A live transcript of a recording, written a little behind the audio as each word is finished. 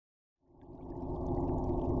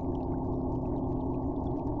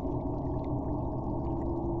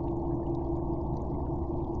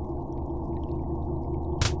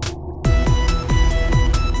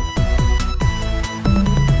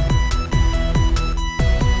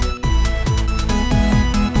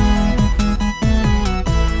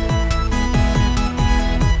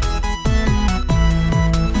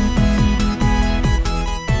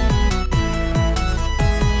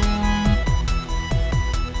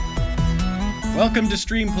Welcome to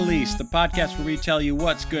Stream Police, the podcast where we tell you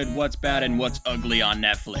what's good, what's bad, and what's ugly on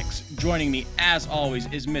Netflix. Joining me, as always,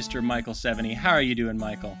 is Mr. Michael Seveny. How are you doing,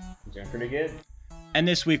 Michael? I'm doing pretty good. And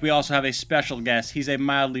this week we also have a special guest. He's a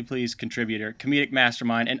mildly pleased contributor, comedic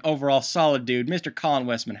mastermind, and overall solid dude, Mr. Colin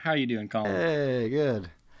Westman. How are you doing, Colin? Hey, good.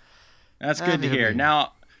 That's good to hear.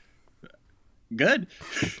 Now, good.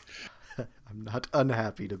 I'm not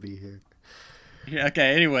unhappy to be here. Yeah,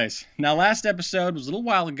 okay, anyways. Now, last episode was a little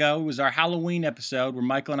while ago. It was our Halloween episode where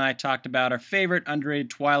Michael and I talked about our favorite underrated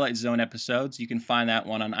Twilight Zone episodes. You can find that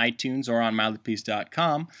one on iTunes or on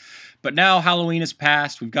mildlypleased.com. But now Halloween has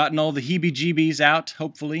passed. We've gotten all the heebie-jeebies out,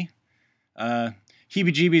 hopefully.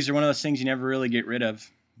 Heebie-jeebies are one of those things you never really get rid of.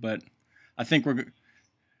 But I think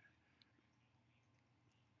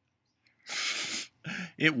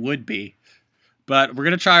it would be. But we're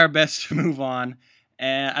going to try our best to move on.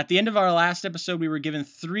 And at the end of our last episode, we were given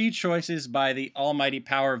 3 choices by the almighty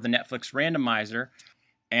power of the Netflix randomizer.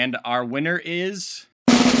 And our winner is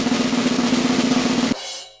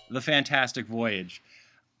The Fantastic Voyage.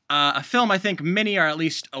 A film I think many are at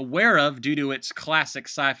least aware of due to its classic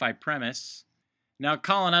sci-fi premise. Now,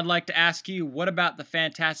 Colin, I'd like to ask you, what about The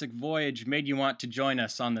Fantastic Voyage made you want to join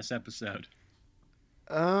us on this episode?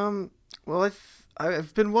 Well,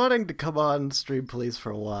 I've been wanting to come on Stream Police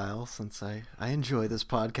for a while, since I enjoy this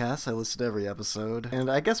podcast. I listen to every episode.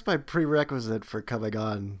 And I guess my prerequisite for coming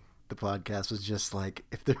on the podcast was just like,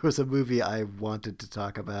 if there was a movie I wanted to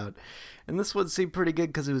talk about. And this one seemed pretty good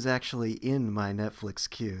because it was actually in my Netflix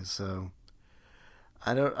queue, so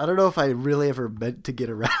I don't know if I really ever meant to get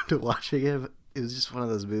around to watching it. It was just one of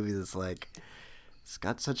those movies that's like, it's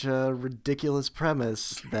got such a ridiculous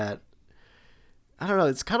premise that, I don't know,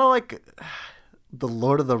 it's kind of like the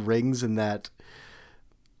Lord of the Rings in that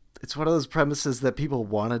it's one of those premises that people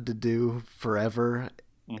wanted to do forever.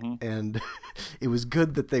 Mm-hmm. And it was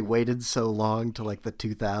good that they waited so long to like the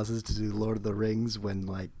 2000s to do Lord of the Rings when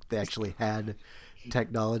like they actually had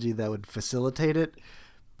technology that would facilitate it.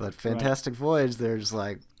 But Fantastic Voyage, they're just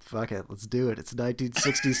like, fuck it, let's do it. It's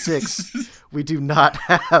 1966. We do not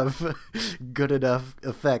have good enough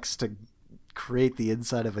effects to create the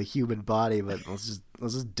inside of a human body, but let's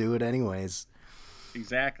just do it anyways.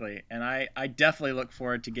 Exactly. And I definitely look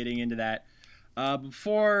forward to getting into that.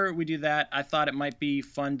 Before we do that, I thought it might be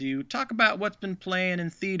fun to talk about what's been playing in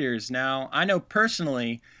theaters. Now, I know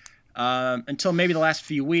personally, until maybe the last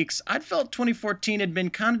few weeks, I'd felt 2014 had been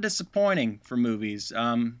kind of disappointing for movies.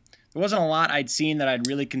 There wasn't a lot I'd seen that I'd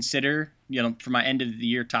really consider, for my end of the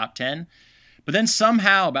year top 10. But then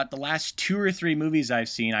somehow, about the last 2 or 3 movies I've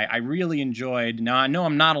seen, I really enjoyed. Now, I know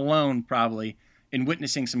I'm not alone, probably, in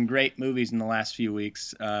witnessing some great movies in the last few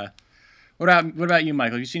weeks. What about you,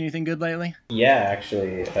 Michael? Have you seen anything good lately? Yeah,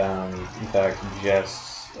 actually. In fact,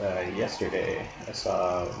 just yesterday, I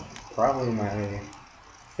saw probably my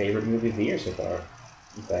favorite movie of the year so far.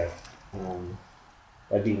 In fact,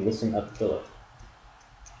 that'd be Listen Up, Philip.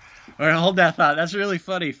 All right, hold that thought. That's really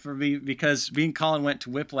funny for me because me and Colin went to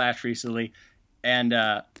Whiplash recently, and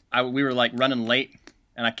we were like running late,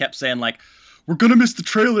 and I kept saying like, we're gonna miss the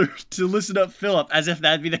trailer to Listen Up, Philip, as if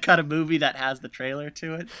that'd be the kind of movie that has the trailer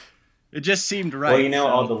to it. It just seemed right. Well,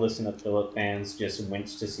 all the Listen Up, Philip fans just went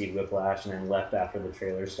to see Whiplash and then left after the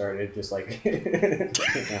trailer started, just like.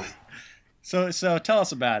 Yeah. So tell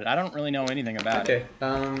us about it. I don't really know anything about it.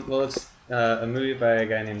 Okay. Well, it's a movie by a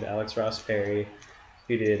guy named Alex Ross Perry,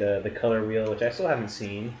 who did The Color Wheel, which I still haven't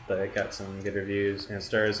seen, but it got some good reviews. And it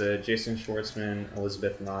stars Jason Schwartzman,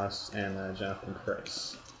 Elizabeth Moss, and Jonathan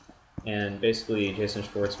Pryce. And basically, Jason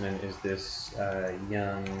Schwartzman is this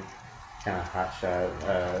young, kind of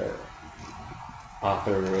hotshot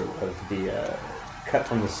author of the cut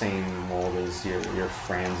from the same mold as your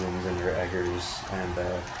Franzens and your Eggers, and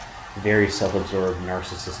very self-absorbed,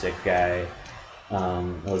 narcissistic guy.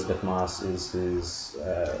 Elizabeth Moss is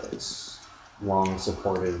his long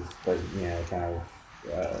supportive, but kind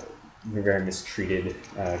of very mistreated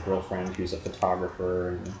girlfriend who's a photographer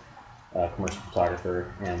and commercial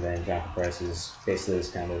photographer, and then Jonathan Pryce is basically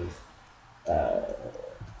this kind of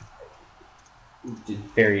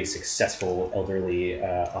very successful elderly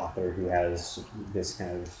author who has this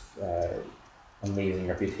kind of amazing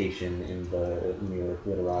reputation in the New York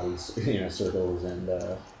literati circles and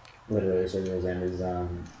literary circles, and is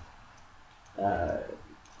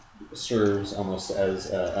serves almost as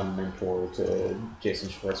a mentor to Jason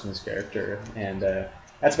Schwartzman's character, and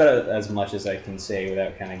that's about as much as I can say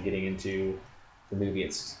without kind of getting into the movie,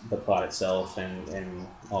 the plot itself, and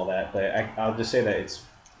all that. But I'll just say that it's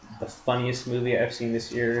the funniest movie I've seen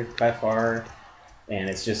this year by far, and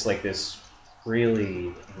it's just like this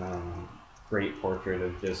really great portrait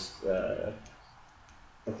of just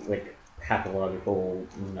like pathological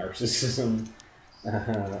narcissism.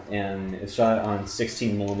 And it's shot on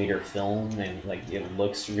 16 millimeter film, and like it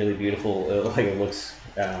looks really beautiful. It looks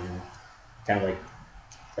kind of like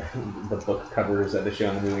the book covers that they show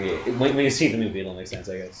in the movie. When you see the movie, it'll make sense,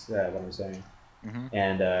 I guess. What I'm saying. Mm-hmm.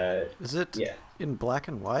 And is it in black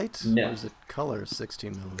and white? No, or is it color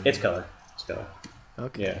 16 millimeter? It's color. It's color.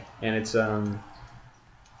 Okay. Yeah, and it's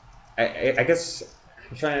I guess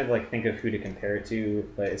I'm trying to like think of who to compare it to,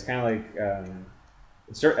 but it's kind of like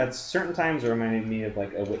at certain times it reminded me of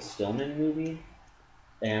like a Whit Stillman movie,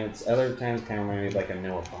 and it's other times kind of reminded me of like a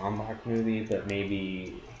Noah Baumbach movie, but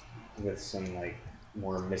maybe with some like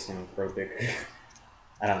more misanthropic.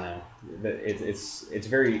 I don't know.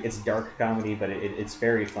 It's dark comedy, but it's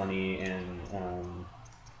very funny and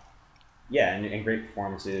and great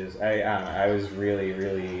performances. I don't know, I was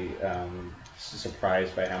really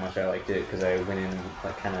surprised by how much I liked it, because I went in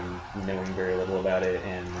like kind of knowing very little about it,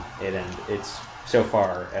 and it's so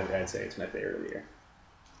far I'd say it's my favorite of the year.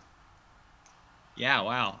 Yeah,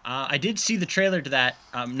 wow. I did see the trailer to that,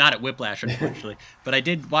 not at Whiplash, unfortunately, but I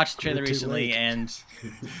did watch the trailer recently, and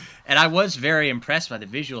I was very impressed by the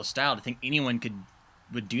visual style. To think anyone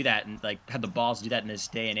would do that and like have the balls to do that in this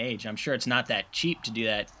day and age. I'm sure it's not that cheap to do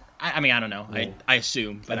that. I mean, I don't know. Yeah. I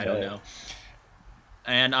assume, but I don't know.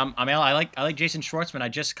 And I like Jason Schwartzman. I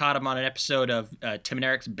just caught him on an episode of Tim and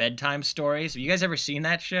Eric's Bedtime Stories. Have you guys ever seen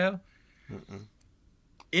that show? Mm-mm.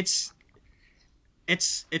 It's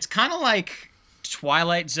kind of like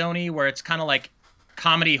Twilight Zone-y, where it's kind of like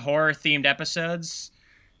comedy horror themed episodes.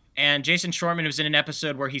 And Jason Schwartzman was in an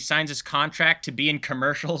episode where he signs his contract to be in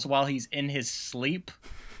commercials while he's in his sleep.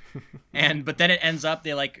 But then it ends up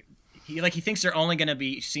he thinks they're only going to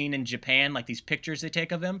be seen in Japan, like these pictures they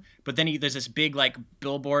take of him. But then there's this big like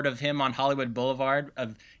billboard of him on Hollywood Boulevard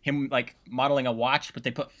of him like modeling a watch, but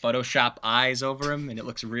they put Photoshop eyes over him, and it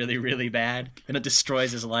looks really, really bad, and it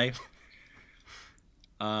destroys his life.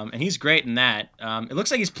 And he's great in that. It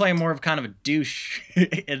looks like he's playing more of kind of a douche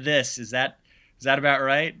in this. Is that about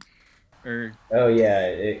right? Or oh yeah,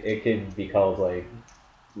 it could be called like,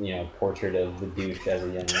 Portrait of the Douche as a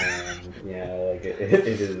Young Man. Like it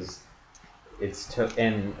is.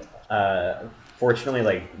 And fortunately,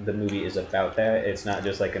 like the movie is about that. It's not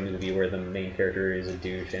just like a movie where the main character is a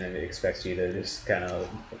douche and it expects you to just kind of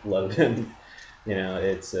love him.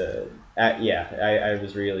 It's I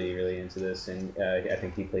was really into this, and I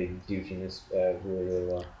think he played douche in this really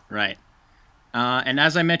well. Right. And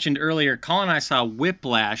as I mentioned earlier, Colin and I saw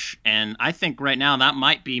Whiplash, and I think right now that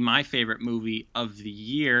might be my favorite movie of the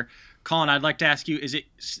year. Colin, I'd like to ask you, is it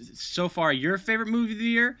so far your favorite movie of the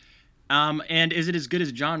year? And is it as good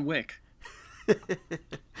as John Wick?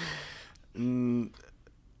 Not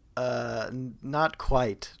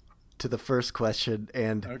quite to the first question,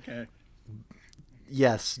 and okay.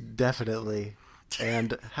 Yes, definitely.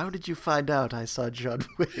 And how did you find out I saw John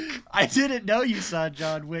Wick? I didn't know you saw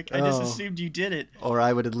John Wick. I just assumed you did it. Or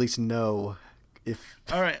I would at least know if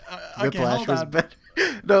all right. Whiplash was better.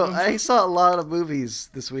 No, I saw a lot of movies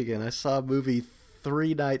this weekend. I saw a movie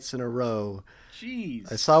 3 nights in a row.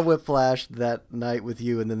 Jeez. I saw Whiplash that night with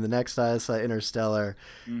you, and then the next night I saw Interstellar,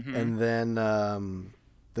 and then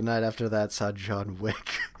the night after that saw John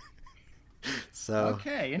Wick. So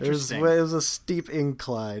okay, interesting. It was a steep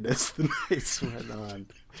incline as the nights went on.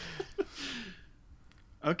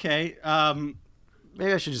 Okay.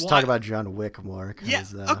 Maybe I should just talk about John Wick more. Yeah.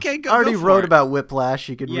 Okay. I already wrote about Whiplash.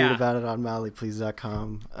 You can read about it on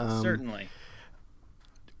MildlyPleased.com. Certainly.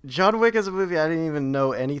 John Wick is a movie I didn't even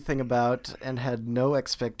know anything about and had no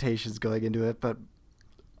expectations going into it, but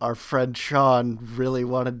our friend Sean really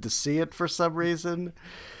wanted to see it for some reason.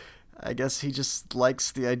 I guess he just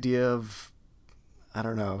likes the idea of, I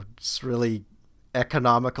don't know, just really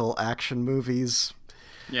economical action movies.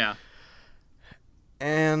 Yeah.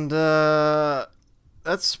 And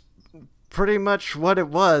that's pretty much what it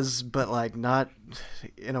was, but like not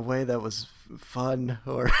in a way that was fun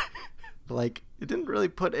or like it didn't really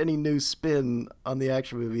put any new spin on the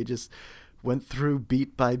action movie. It just went through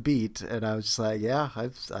beat by beat, and I was just like, yeah,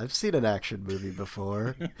 I've seen an action movie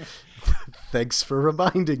before. Thanks for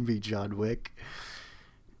reminding me, John Wick.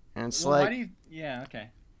 And it's why do you... Yeah, okay.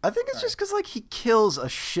 I think it's just because like he kills a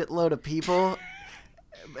shitload of people,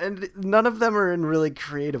 and none of them are in really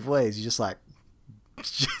creative ways. He's just like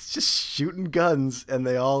just shooting guns, and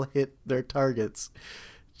they all hit their targets.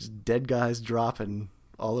 Just dead guys dropping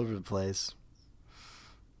all over the place.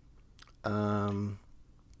 There's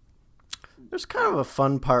kind of a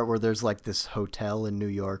fun part where there's like this hotel in New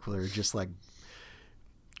York where just like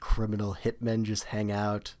criminal hitmen just hang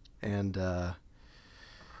out, and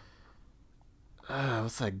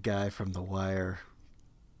what's that guy from The Wire?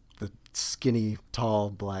 The skinny, tall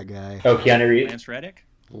black guy. Oh, Keanu Reeves. Lance Reddick.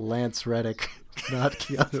 Lance Reddick, not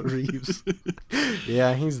Keanu Reeves.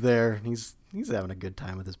 Yeah, he's there. He's having a good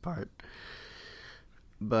time with his part.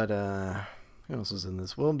 But who else was in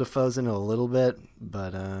this? Willem Dafoe's in it a little bit,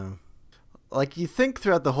 but like you think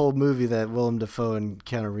throughout the whole movie that Willem Dafoe and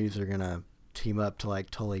Keanu Reeves are gonna team up to like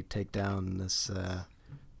totally take down this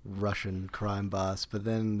Russian crime boss, but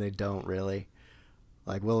then they don't really.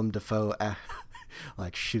 Like Willem Dafoe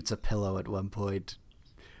like shoots a pillow at one point,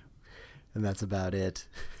 and that's about it.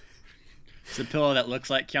 It's a pillow that looks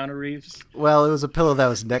like Keanu Reeves. Well, it was a pillow that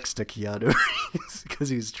was next to Keanu Reeves because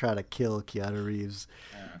he was trying to kill Keanu Reeves.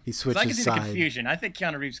 He switched so I can see the sides. confusion. I think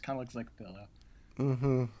Keanu Reeves kind of looks like a pillow.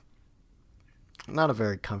 Mm-hmm. Not a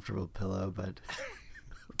very comfortable pillow, but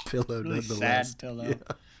a pillow Really nonetheless. sad pillow. Yeah.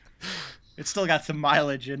 It's still got some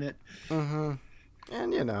mileage in it. Mm-hmm.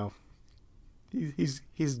 And you know, he's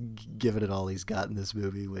given it all he's got in this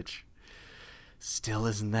movie, which still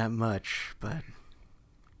isn't that much, but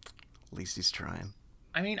at least he's trying.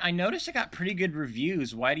 I mean, I noticed it got pretty good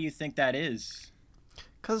reviews. Why do you think that is?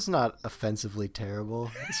 Because it's not offensively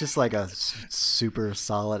terrible. It's just like a super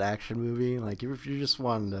solid action movie. Like, if you're just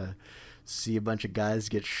wanting to see a bunch of guys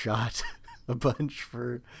get shot a bunch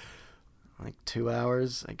for like 2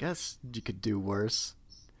 hours, I guess you could do worse.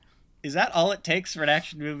 Is that all it takes for an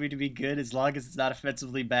action movie to be good? As long as it's not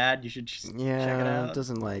offensively bad, you should just check it out? It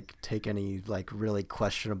doesn't like take any like really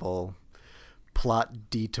questionable plot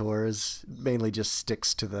detours. It mainly just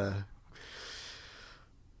sticks to the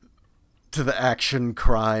action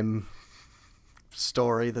crime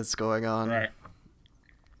story that's going on. Right.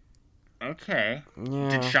 Okay. Yeah.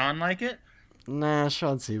 Did Sean like it? Nah,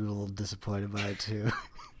 Sean seemed a little disappointed by it too.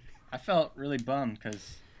 I felt really bummed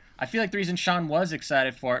because I feel like the reason Sean was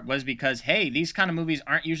excited for it was because, hey, these kind of movies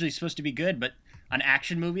aren't usually supposed to be good, but an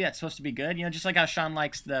action movie that's supposed to be good, you know, just like how Sean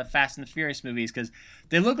likes the Fast and the Furious movies because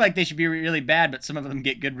they look like they should be really bad, but some of them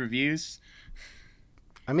get good reviews.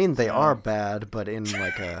 I mean, they are bad, but in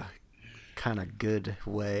like a kind of good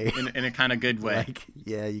way. In a kind of good way. Like,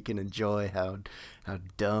 yeah, you can enjoy how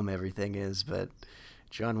dumb everything is, but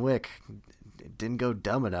John Wick didn't go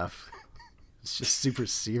dumb enough. It's just super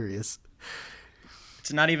serious.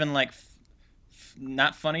 It's not even like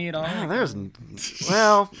not funny at all. There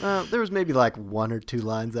was maybe like one or two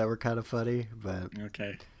lines that were kind of funny, but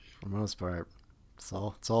okay. For the most part, it's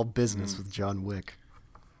all business with John Wick.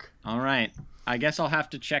 All right. I guess I'll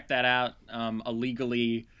have to check that out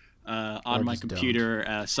illegally on my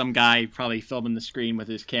computer. Some guy probably filming the screen with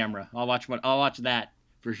his camera. I'll watch that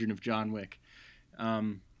version of John Wick.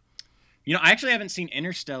 You know, I actually haven't seen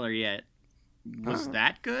Interstellar yet. Was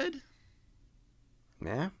that good?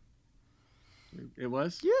 Yeah. It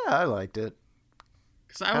was? Yeah, I liked it.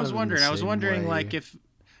 Because I was wondering, like, if...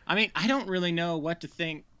 I mean, I don't really know what to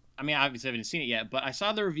think. I mean, obviously I haven't seen it yet, but I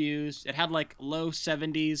saw the reviews. It had, like, low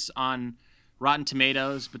 70s on Rotten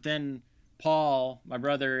Tomatoes, but then Paul, my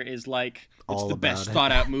brother, is like, it's the best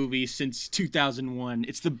thought-out movie since 2001.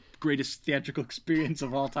 It's the greatest theatrical experience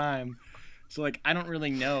of all time. So, like, I don't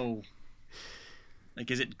really know... Like,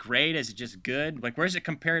 is it great? Is it just good? Like, where's it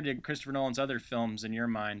compared to Christopher Nolan's other films in your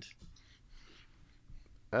mind?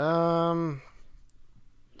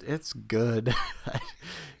 It's good.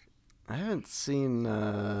 I haven't seen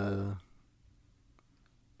a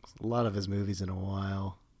lot of his movies in a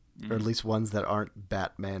while, or at least ones that aren't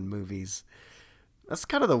Batman movies. That's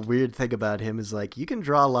kind of the weird thing about him is, like, you can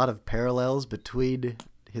draw a lot of parallels between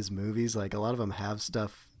his movies. Like, a lot of them have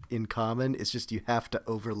stuff in common. It's just you have to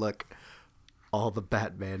overlook all the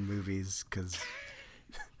Batman movies because,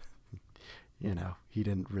 you know, he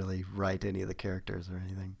didn't really write any of the characters or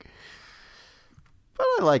anything. But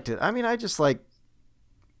I liked it. I mean, I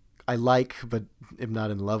like, but am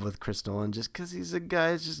not in love with Chris Nolan just because he's a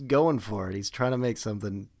guy who's just going for it. He's trying to make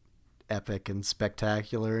something epic and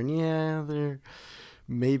spectacular. And yeah, there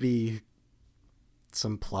may be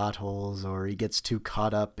some plot holes or he gets too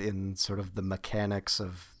caught up in sort of the mechanics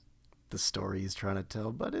of the story he's trying to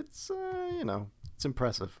tell, but it's you know, it's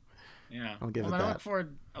impressive. Yeah, I'll give it I that.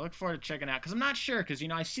 look forward to checking it out because I'm not sure because, you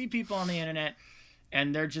know, I see people on the internet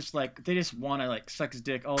and they're just like, they just want to like suck his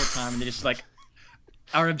dick all the time and they just like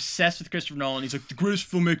are obsessed with Christopher Nolan. He's like the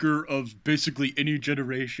greatest filmmaker of basically any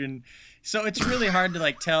generation. So it's really hard to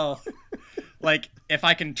like tell like if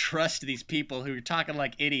I can trust these people who are talking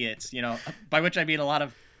like idiots, you know, by which I mean a lot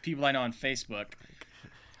of people I know on Facebook.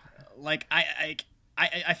 Like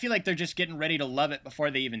I feel like they're just getting ready to love it before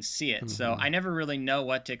they even see it. So I never really know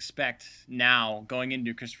what to expect now going into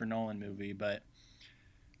a Christopher Nolan movie, but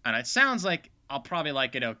and it sounds like I'll probably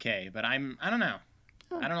like it okay, but I don't know.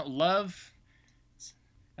 I don't know. Love,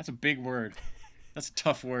 that's a big word. That's a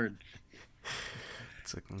tough word. I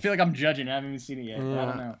I feel like I'm judging. I haven't even seen it yet. Yeah, I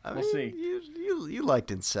don't know. We'll see. You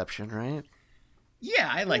liked Inception, right? Yeah,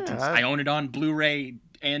 I liked it. Yeah, I own it on Blu-ray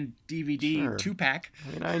and DVD Sure. 2-pack.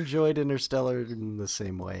 I mean, I enjoyed Interstellar in the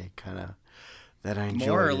same way, kind of, that I enjoyed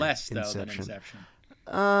More or less, Inception. though, than Inception.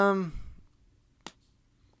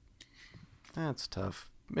 That's tough.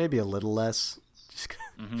 Maybe a little less, just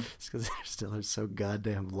Mm-hmm. because Interstellar's so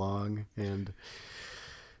goddamn long, and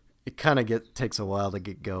it kind of takes a while to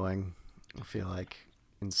get going. I feel like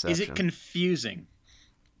Inception. Is it confusing?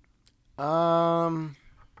 Not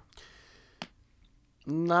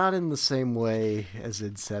in the same way as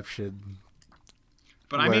Inception.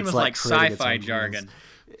 But I where mean it's with like like creating its sci-fi own jargon.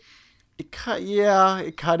 It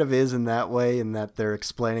kind of is in that way, in that they're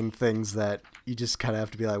explaining things that you just kind of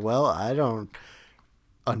have to be like, well, I don't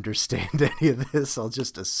understand any of this. I'll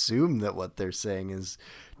just assume that what they're saying is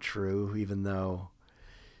true, even though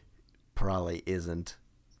probably isn't.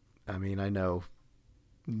 I mean, I know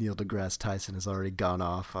Neil deGrasse Tyson has already gone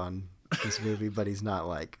off on this movie, but he's not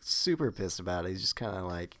like super pissed about it. He's just kind of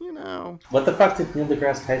like, What the fuck did Neil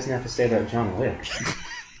deGrasse Tyson have to say about John Wick?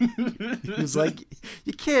 he's like,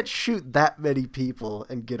 you can't shoot that many people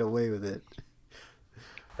and get away with it.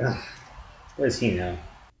 What does he know?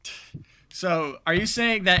 So, are you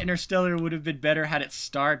saying that Interstellar would have been better had it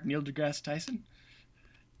starred Neil deGrasse Tyson?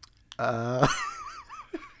 I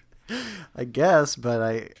guess, but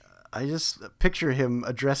I just picture him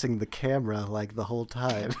addressing the camera like the whole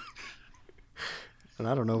time. And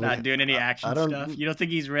I don't know. Not doing any action stuff? You don't think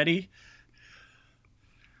he's ready?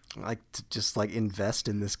 Like to just like invest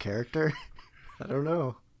in this character? I don't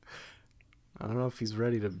know. I don't know if he's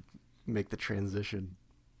ready to make the transition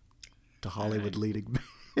to Hollywood leading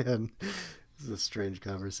man. This is a strange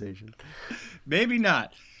conversation. Maybe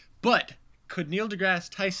not. But could Neil deGrasse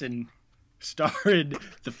Tyson star in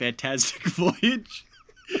The Fantastic Voyage?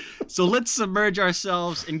 So let's submerge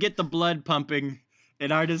ourselves and get the blood pumping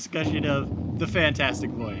in our discussion of The Fantastic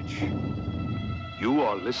Voyage. You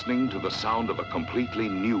are listening to the sound of a completely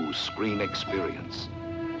new screen experience.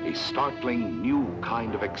 A startling new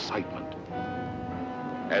kind of excitement.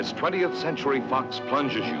 As 20th Century Fox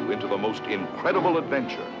plunges you into the most incredible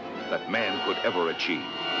adventure that man could ever achieve.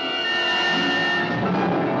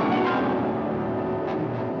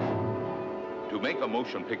 To make a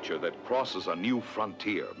motion picture that crosses a new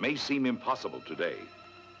frontier may seem impossible today.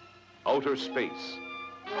 Outer space,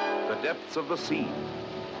 the depths of the sea,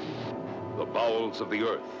 the bowels of the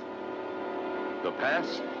earth, the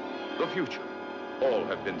past, the future, all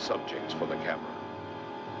have been subjects for the camera.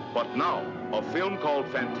 But now, a film called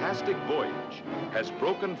Fantastic Voyage has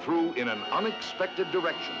broken through in an unexpected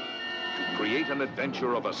direction to create an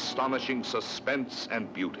adventure of astonishing suspense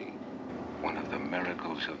and beauty. One of the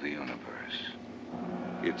miracles of the universe.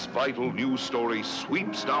 Its vital news story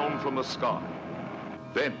sweeps down from the sky.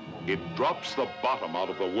 Then it drops the bottom out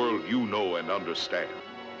of the world you know and understand.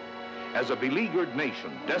 As a beleaguered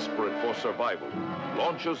nation desperate for survival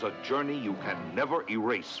launches a journey you can never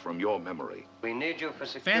erase from your memory. We need you for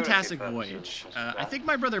security Fantastic purposes, Voyage. Mr. I Scott. think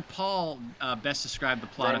my brother Paul best described the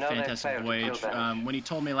plot They of know they Fantastic failed to Voyage kill Banner. when he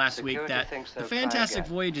told me last week Security that thinks the they'll try Fantastic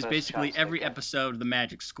again. Voyage is First basically chance they every get. episode of the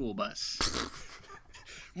Magic School Bus.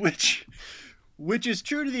 which is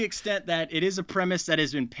true to the extent that it is a premise that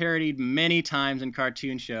has been parodied many times in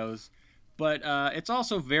cartoon shows, but it's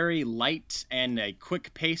also very light and a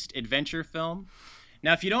quick-paced adventure film.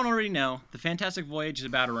 Now, if you don't already know, The Fantastic Voyage is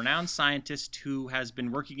about a renowned scientist who has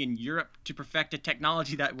been working in Europe to perfect a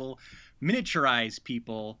technology that will miniaturize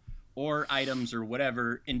people or items or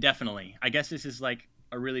whatever indefinitely. I guess this is like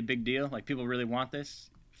a really big deal. Like, people really want this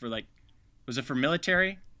for like, was it for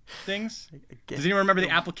military things? Does anyone remember the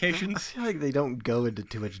I applications? feel like they don't go into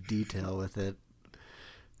too much detail with it.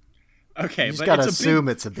 Okay, You just but gotta it's assume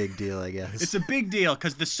it's a big deal, I guess. it's a big deal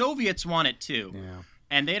because the Soviets want it too. Yeah.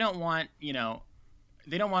 And they don't want,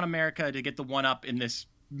 they don't want America to get the one up in this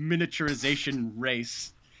miniaturization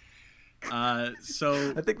race.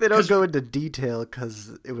 So I think they don't go into detail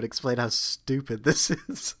because it would explain how stupid this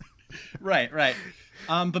is. right.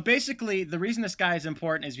 But basically, the reason this guy is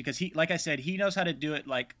important is because he, like I said, he knows how to do it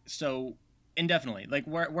like so indefinitely. Like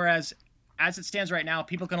whereas, as it stands right now,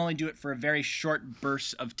 people can only do it for a very short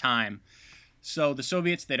burst of time. So the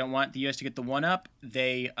Soviets, they don't want the U.S. to get the one up.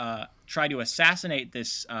 They try to assassinate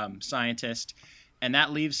this scientist, and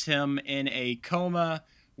that leaves him in a coma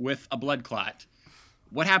with a blood clot.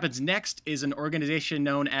 What happens next is an organization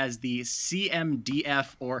known as the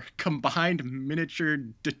CMDF, or Combined Miniature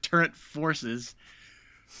Deterrent Forces,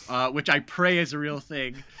 which I pray is a real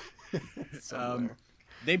thing.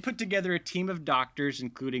 They put together a team of doctors,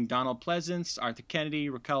 including Donald Pleasance, Arthur Kennedy,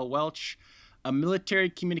 Raquel Welch, a military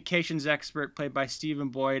communications expert played by Stephen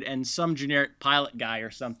Boyd, and some generic pilot guy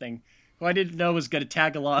or something who I didn't know was going to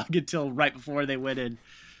tag along until right before they went in.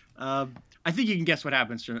 I think you can guess what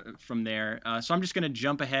happens from there. So I'm just going to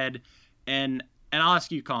jump ahead, and I'll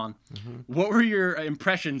ask you, Colin. Mm-hmm. What were your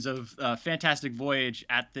impressions of Fantastic Voyage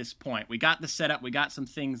at this point? We got the setup. We got some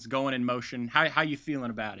things going in motion. How you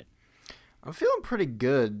feeling about it? I'm feeling pretty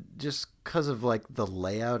good just because of, like, the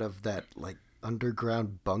layout of that, like,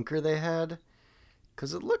 underground bunker they had.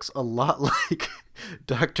 Because it looks a lot like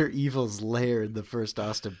Dr. Evil's lair in the first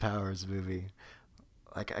Austin Powers movie.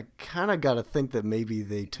 Like, I kind of got to think that maybe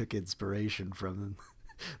they took inspiration from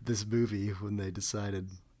this movie when they decided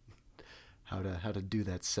how to do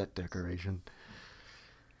that set decoration.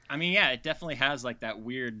 I mean, yeah, it definitely has, like, that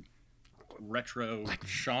weird retro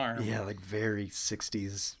charm. Yeah, like very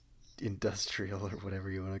 60s industrial or whatever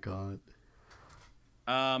you want to call it.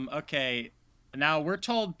 Okay. Now, we're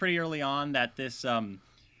told pretty early on that this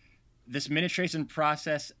miniaturization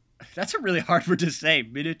process, that's a really hard word to say,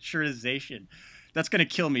 miniaturization. That's going to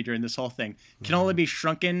kill me during this whole thing. Can only be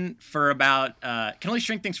shrunken for about, can only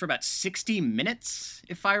shrink things for about 60 minutes,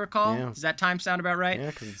 if I recall. Yeah. Does that time sound about right? Yeah,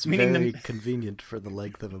 because it's very convenient for the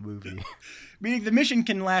length of a movie. Meaning the mission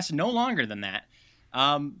can last no longer than that.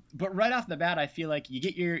 But right off the bat, I feel like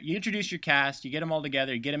you introduce your cast, you get them all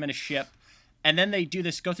together, you get them in a ship, and then they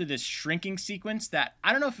go through this shrinking sequence that,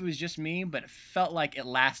 I don't know if it was just me, but it felt like it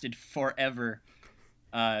lasted forever.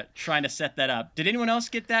 Trying to set that up. Did anyone else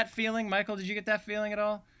get that feeling? Michael, did you get that feeling at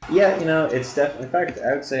all? Yeah, it's definitely. In fact,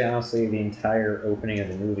 I would say honestly, the entire opening of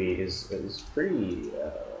the movie is pretty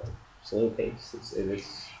slow paced. It's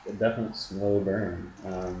a definite slow burn.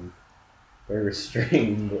 Very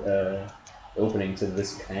restrained opening to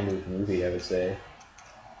this kind of movie, I would say.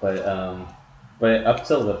 But up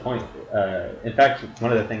till the point, in fact,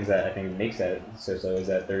 one of the things that I think makes that so slow is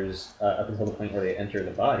that there's up until the point where they enter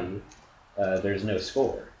the body. There's no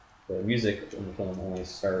score. The music in the film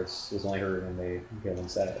is only heard when they go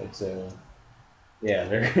inside. So, yeah,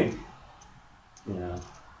 very I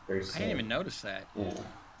didn't even notice that. Yeah.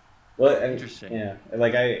 Well, interesting. Yeah,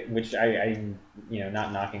 like I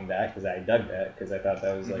not knocking that because I dug that because I thought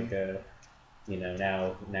that was like a,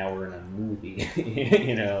 now we're in a movie.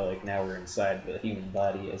 Like now we're inside the human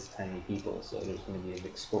body as tiny people. So there's going to be a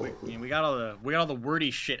big score. We got all the wordy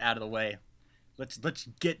shit out of the way. Let's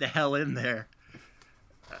get the hell in there.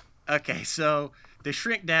 Okay, so they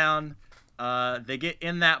shrink down, they get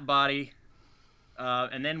in that body,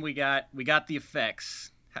 and then we got the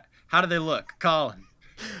effects. How do they look, Colin?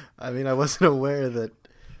 I mean, I wasn't aware that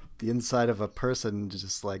the inside of a person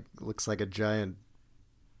just like looks like a giant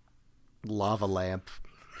lava lamp.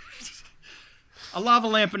 A lava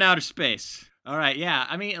lamp in outer space. All right, yeah.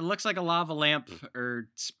 I mean, it looks like a lava lamp or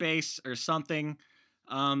space or something.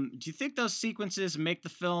 Do you think those sequences make the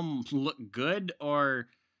film look good or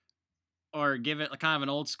give it kind of an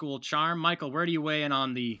old school charm? Michael, where do you weigh in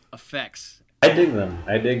on the effects? I dig them.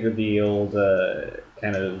 I dig the old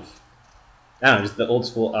kind of, I don't know, just the old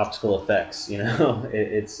school optical effects.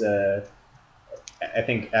 It's I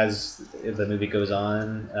think as the movie goes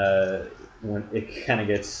on, when it kind of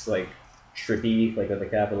gets like trippy, like with a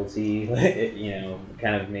capital T,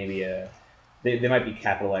 kind of maybe a. They might be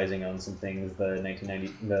capitalizing on some things, the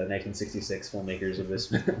 1966 filmmakers of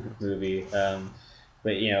this movie.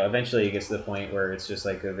 But, eventually it gets to the point where it's just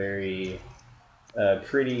like a very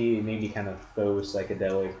pretty, maybe kind of faux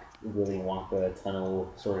psychedelic, Willy Wonka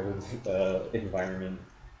tunnel sort of environment,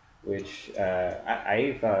 which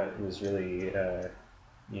I thought was really,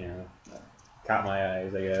 caught my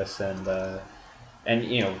eyes, I guess. And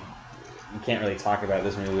you can't really talk about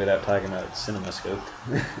this movie without talking about CinemaScope.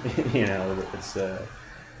 It's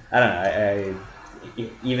I don't know.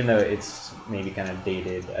 Even though it's maybe kind of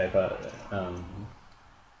dated, I thought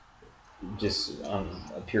just on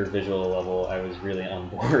a pure visual level, I was really on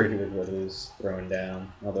board with what it was throwing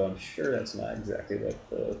down. Although I'm sure that's not exactly what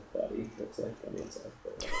the body looks like on the inside.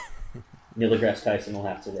 But, Neil deGrasse Tyson will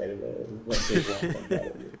have to write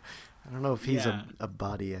I don't know if he's a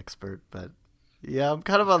body expert, but. Yeah, I'm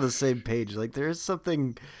kind of on the same page. Like, there's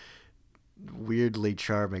something weirdly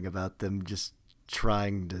charming about them just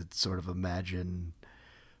trying to sort of imagine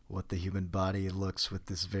what the human body looks with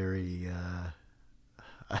this very,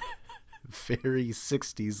 very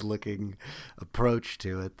 60s looking approach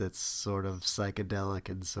to it that's sort of psychedelic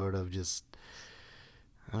and sort of just,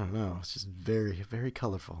 I don't know, it's just very, very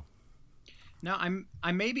colorful. Now,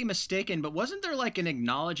 I may be mistaken, but wasn't there like an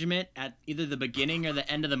acknowledgement at either the beginning or the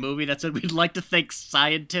end of the movie that said we'd like to thank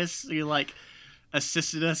scientists who like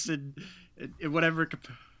assisted us in whatever.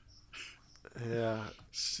 Yeah.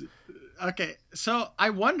 Okay, so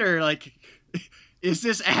I wonder, like, Is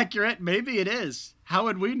this accurate? Maybe it is. How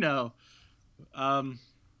would we know?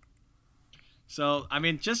 So, I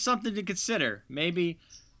mean, just something to consider. Maybe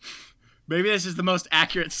this is the most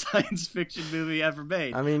accurate science fiction movie ever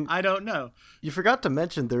made. I mean, I don't know. You forgot to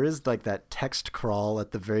mention there is like that text crawl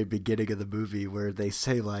at the very beginning of the movie where they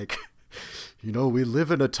say like, you know, we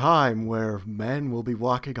live in a time where man will be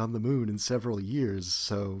walking on the moon in several years,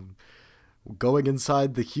 so going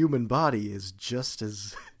inside the human body is just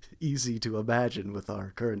as easy to imagine with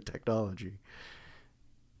our current technology.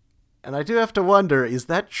 And I do have to wonder, is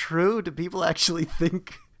that true? Do people actually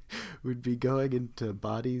think we'd be going into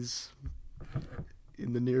bodies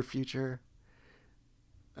in the near future?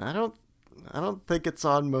 I don't think it's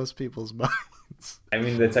on most people's minds. I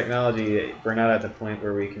mean, the technology, we're not at the point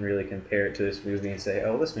where we can really compare it to this movie and say,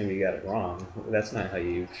 oh, this movie got it wrong. That's not how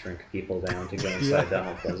you shrink people down to go inside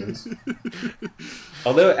Donald Pleasance.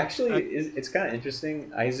 Although, actually, it's kind of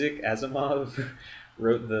interesting. Isaac Asimov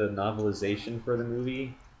wrote the novelization for the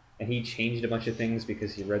movie, and he changed a bunch of things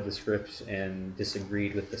because he read the script and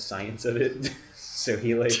disagreed with the science of it. So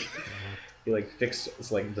he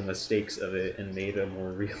fixed like the mistakes of it and made a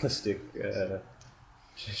more realistic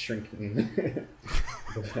shrinking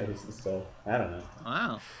device and stuff. I don't know.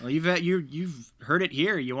 Wow. Well, you've heard it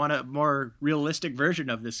here. You want a more realistic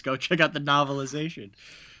version of this? Go check out the novelization.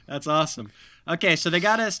 That's awesome. Okay, so they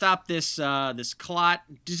gotta stop this this clot.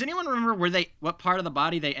 Does anyone remember what part of the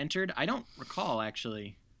body they entered? I don't recall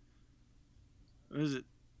actually. Was it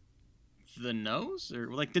the nose,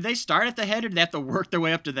 or like did they start at the head, or did they have to work their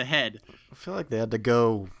way up to the head? I feel like they had to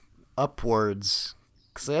go upwards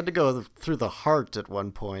because they had to go through the heart at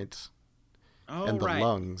one point. Oh, and the right.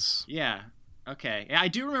 lungs. Yeah. Okay. Yeah, I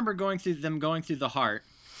do remember going through the heart,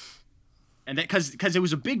 and that because it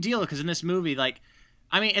was a big deal. Because in this movie, like,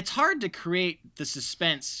 I mean, it's hard to create the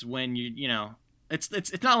suspense when you know it's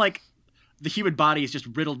not like the human body is just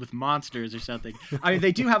riddled with monsters or something. I mean,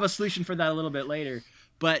 they do have a solution for that a little bit later,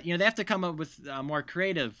 but you know they have to come up with more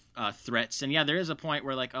creative threats. And yeah, there is a point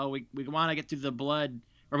where like, oh, we want to get through the blood,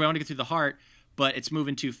 or we want to get through the heart, but it's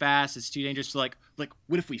moving too fast. It's too dangerous. So like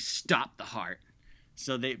what if we stop the heart?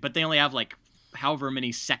 So they only have like however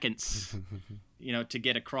many seconds, you know, to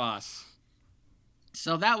get across.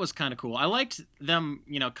 So that was kind of cool. I liked them,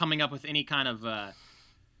 you know, coming up with any kind of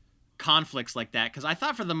conflicts like that, because I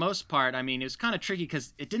thought for the most part, I mean, it was kind of tricky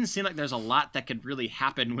because it didn't seem like there's a lot that could really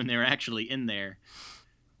happen when they were actually in there.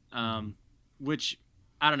 Which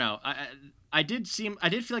I don't know. I did feel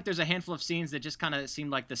like there's a handful of scenes that just kind of seemed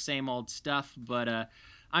like the same old stuff, but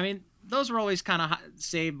I mean, those were always kind of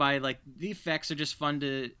saved by like the effects are just fun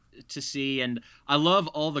to see, and I love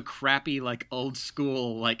all the crappy like old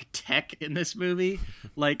school like tech in this movie.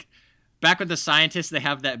 Like back with the scientists, they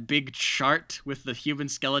have that big chart with the human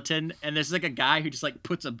skeleton, and there's like a guy who just like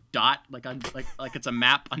puts a dot like on like it's a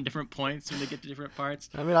map on different points when they get to different parts.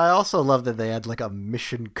 I mean, I also love that they had like a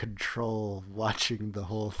mission control watching the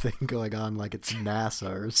whole thing going on like it's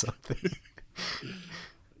NASA or something.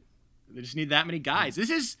 They just need that many guys. This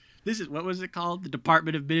is what was it called? The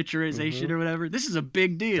Department of Miniaturization or whatever. This is a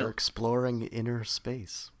big deal. They're exploring inner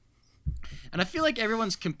space. And I feel like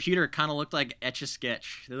everyone's computer kind of looked like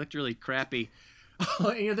Etch-a-Sketch. They looked really crappy.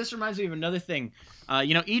 You know, this reminds me of another thing.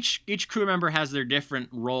 You know, each crew member has their different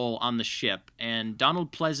role on the ship, and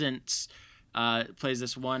Donald Pleasance plays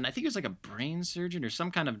this one. I think he was like a brain surgeon or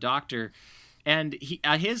some kind of doctor, and he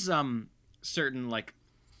at his certain like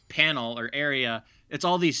panel or area, it's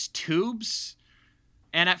all these tubes.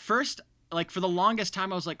 And at first, like for the longest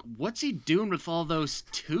time, I was like, "What's he doing with all those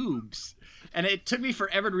tubes?" And it took me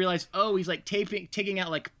forever to realize, oh, he's like taking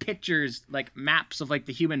out like pictures, like maps of like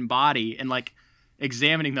the human body and like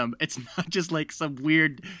examining them. It's not just like some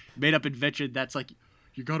weird made up invention that's like,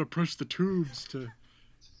 you gotta push the tubes to.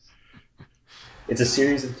 It's a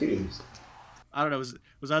series of tubes. I don't know.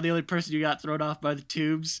 Was I the only person who got thrown off by the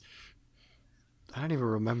tubes? I don't even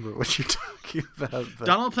remember what you're talking about. But...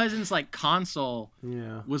 Donald Pleasance's like console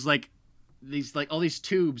was like these like all these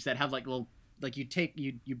tubes that have like little. Like you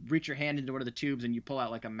reach your hand into one of the tubes and you pull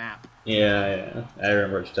out like a map. Yeah, I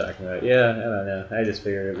remember what you're talking about. Yeah, I don't know. I just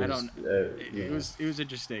figured it was. It was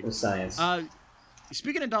interesting. It was science.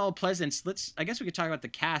 Speaking of Donald Pleasance, I guess we could talk about the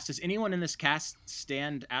cast. Does anyone in this cast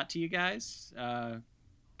stand out to you guys?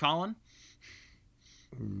 Colin?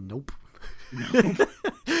 Nope.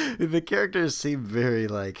 The characters seem very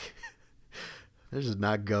like there's just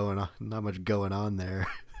not much going on there.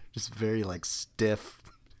 Just very like stiff.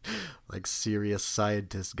 Like serious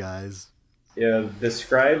scientist guys. Yeah,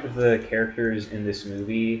 describe the characters in this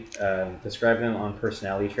movie. Describe them on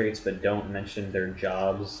personality traits, but don't mention their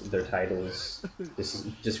jobs, their titles.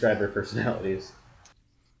 Just describe their personalities.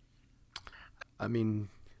 I mean,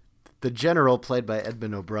 the general played by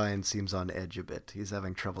Edmund O'Brien seems on edge a bit. He's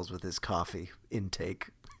having troubles with his coffee intake,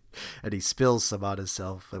 and he spills some on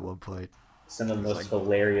himself at one point. Some of the most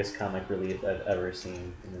hilarious comic relief I've ever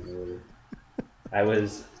seen in a movie. I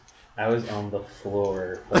was on the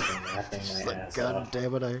floor fucking laughing my ass God off.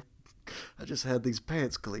 damn it, I just had these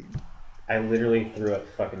pants cleaned. I literally threw up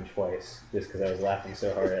fucking twice just because I was laughing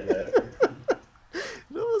so hard at that.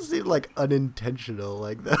 It almost seemed like unintentional,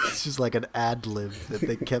 like that's just like an ad lib that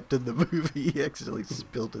they kept in the movie. He accidentally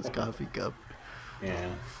spilled his coffee cup. Yeah.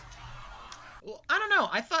 Well, I don't know.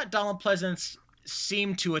 I thought Donald Pleasance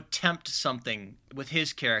seemed to attempt something with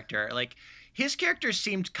his character. Like, his character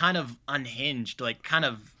seemed kind of unhinged, like kind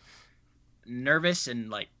of nervous and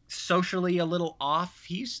like socially a little off.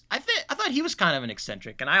 I thought he was kind of an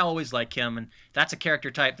eccentric, and I always like him, and that's a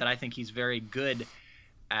character type that I think he's very good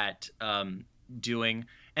at doing.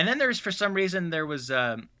 And then for some reason there was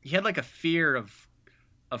he had like a fear of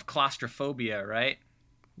claustrophobia, right?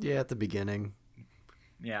 Yeah, at the beginning.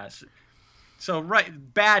 Yeah. So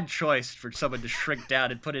right, bad choice for someone to shrink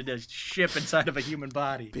down and put in a ship inside of a human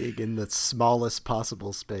body. Big in the smallest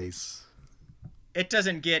possible space. It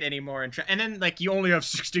doesn't get any more and then like you only have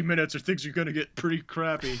 60 minutes or things are gonna get pretty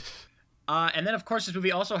crappy. And then of course this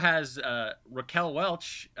movie also has Raquel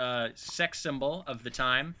Welch, sex symbol of the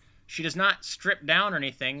time. She does not strip down or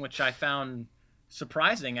anything, which I found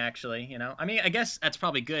surprising, actually. You know, I mean, I guess that's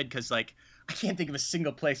probably good because, like, I can't think of a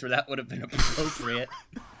single place where that would have been appropriate.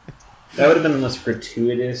 That would have been the most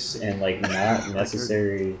gratuitous and, like, not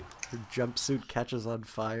necessary. Her jumpsuit catches on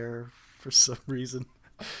fire for some reason.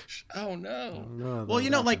 Oh, no. No, well, you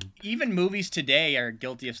know, like, even movies today are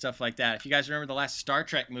guilty of stuff like that. If you guys remember the last Star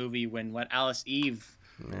Trek movie when Alice Eve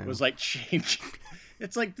was, like, changing...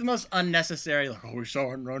 It's like the most unnecessary, like, oh, we saw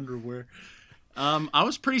her in her underwear. I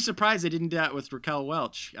was pretty surprised they didn't do that with Raquel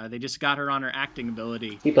Welch. They just got her on her acting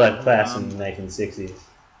ability. People had class in the 1960s.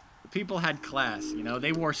 People had class, you know.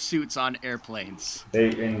 They wore suits on airplanes.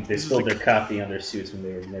 They spilled their coffee on their suits when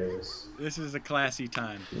they were nervous. This is a classy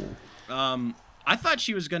time. Yeah. I thought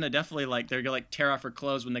she was going to definitely, like, they're going to, like, tear off her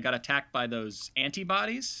clothes when they got attacked by those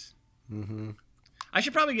antibodies. Mm-hmm. I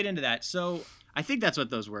should probably get into that. So... I think that's what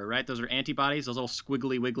those were, right? Those are antibodies, those little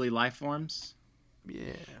squiggly wiggly life forms.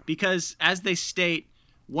 Yeah. Because as they state,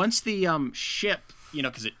 once the ship, you know,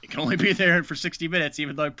 because it can only be there for 60 minutes,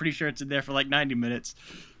 even though I'm pretty sure it's in there for like 90 minutes,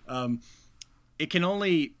 it can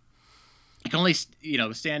only, you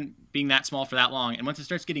know, stand being that small for that long. And once it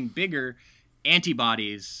starts getting bigger,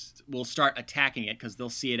 antibodies will start attacking it because they'll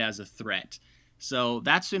see it as a threat. So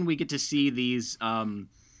that's when we get to see these... I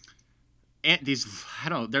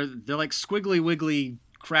don't know, they're like squiggly wiggly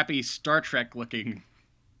crappy Star Trek looking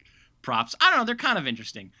props. I don't know, they're kind of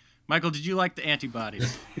interesting. Michael, did you like the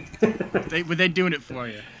antibodies? Were they doing it for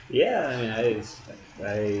you? Yeah, I mean,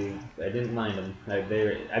 I didn't mind them.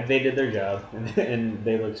 They did their job, and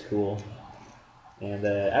they looked cool. And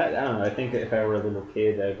I don't know. I think if I were a little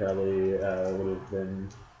kid, I probably would have been,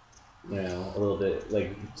 you know, a little bit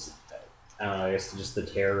like, I don't know. I guess just the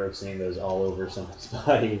terror of seeing those all over someone's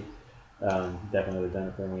body. Definitely done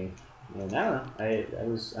it for me. And I don't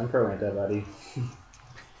know. I'm pro antibody.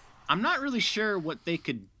 I'm not really sure what they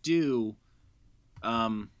could do.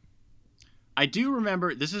 I do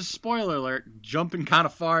remember, this is spoiler alert, jumping kind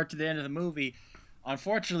of far to the end of the movie.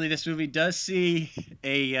 Unfortunately, this movie does see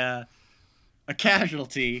a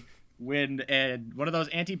casualty when one of those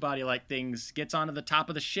antibody-like things gets onto the top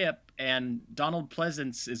of the ship, and Donald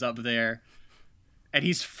Pleasance is up there. And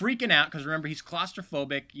he's freaking out because, remember, he's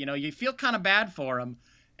claustrophobic. You know, you feel kind of bad for him.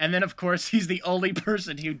 And then, of course, he's the only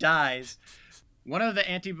person who dies. One of the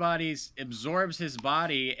antibodies absorbs his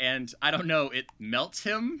body, and, I don't know, it melts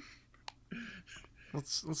him?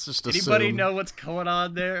 Let's just assume. Anybody know what's going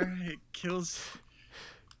on there? It kills...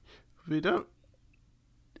 We don't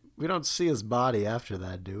see his body after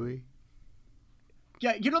that, do we?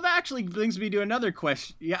 Yeah, you know, that actually brings me to another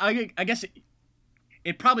question. Yeah, I guess...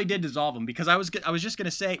 It probably did dissolve him, because I was just going to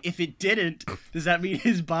say, if it didn't, does that mean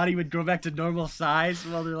his body would grow back to normal size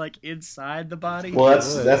while they're, like, inside the body? Well,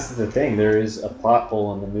 that's the thing. There is a plot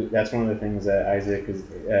hole in the movie. That's one of the things that Isaac is...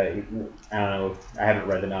 I don't know. I haven't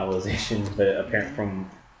read the novelization, but apparently from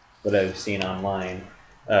what I've seen online,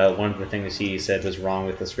 one of the things he said was wrong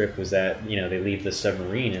with the script was that, you know, they leave the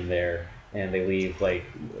submarine in there, and they leave, like,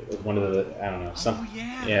 one of the... I don't know.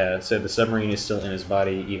 Yeah, so the submarine is still in his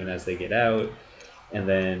body even as they get out. And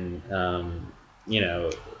then, you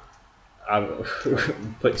know,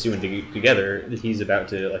 put two and two together, he's about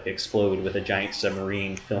to, like, explode with a giant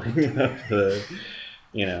submarine filling up the,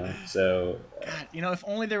 you know, so... God, you know, if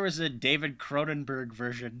only there was a David Cronenberg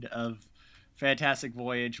version of Fantastic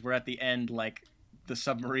Voyage where at the end, like, the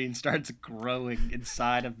submarine starts growing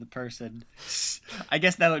inside of the person. I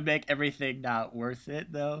guess that would make everything not worth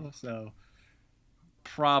it, though. So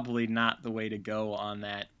probably not the way to go on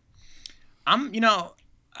that.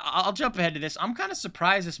 I'll jump ahead to this. I'm kind of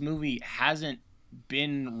surprised this movie hasn't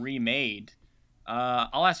been remade.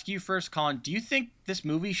 I'll ask you first, Colin. Do you think this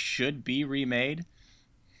movie should be remade?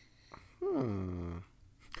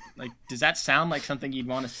 Like, does that sound like something you'd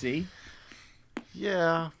want to see?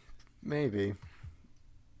 Yeah, maybe.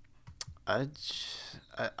 I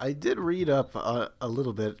did read up a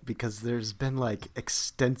little bit because there's been like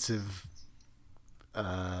extensive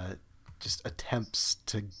just attempts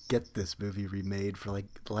to get this movie remade for like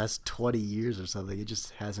the last 20 years or something. It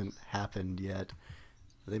just hasn't happened yet.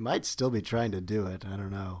 They might still be trying to do it. I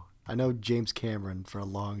don't know. I know James Cameron for a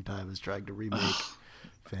long time was trying to remake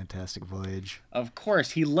Fantastic Voyage. Of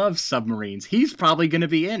course, he loves submarines. He's probably going to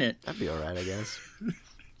be in it. That'd be all right, I guess.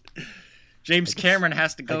 James Cameron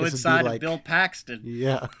has to go inside of Bill Paxton.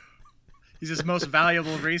 Yeah. He's his most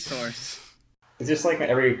valuable resource. It's just like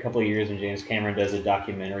every couple of years when James Cameron does a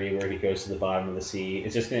documentary where he goes to the bottom of the sea.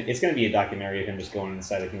 It's gonna be a documentary of him just going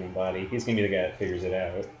inside a human body. He's gonna be the guy that figures it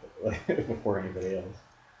out before anybody else.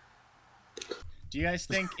 Do you guys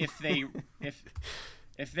think if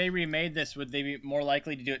they remade this, would they be more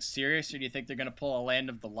likely to do it serious, or do you think they're gonna pull a Land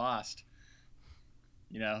of the Lost?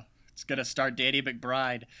 You know, it's gonna star Danny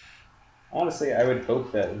McBride. Honestly, I would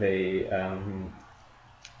hope that they.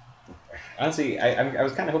 Honestly, I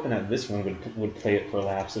was kind of hoping that this one would play it for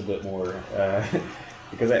laughs a bit more,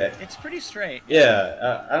 because it's pretty straight.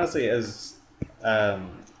 Yeah, honestly, as I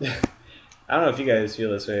don't know if you guys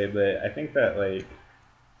feel this way, but I think that like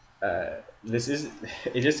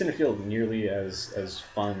it just didn't feel nearly as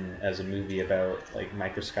fun as a movie about like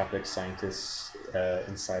microscopic scientists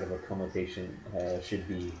inside of a coma patient should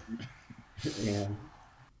be. You know.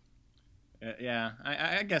 Yeah,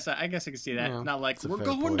 I guess I can see that. Yeah, not like we're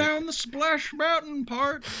going point. down the Splash Mountain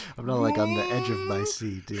part. I'm not like on the edge of my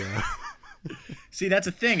seat. Yeah. See, that's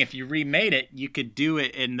a thing. If you remade it, you could do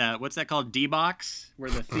it in what's that called, D-Box, where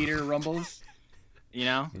the theater rumbles. You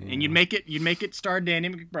know, yeah. And you'd make it star Danny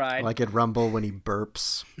McBride. Like it rumble when he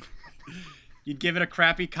burps. You'd give it a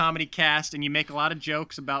crappy comedy cast, and you make a lot of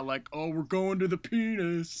jokes about like, oh, we're going to the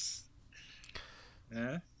penis.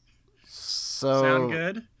 Yeah. So sound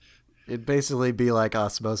good? It'd basically be like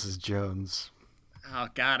Osmosis Jones. Oh,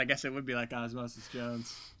 God, I guess it would be like Osmosis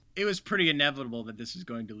Jones. It was pretty inevitable that this was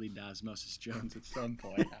going to lead to Osmosis Jones at some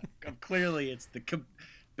point. Clearly, it's the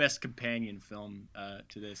best companion film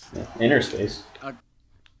to this. Inner Space.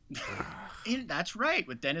 That's right,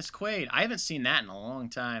 with Dennis Quaid. I haven't seen that in a long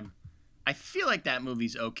time. I feel like that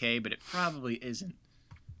movie's okay, but it probably isn't.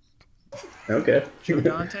 Okay. Joe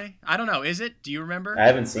Dante? I don't know. Is it? Do you remember? I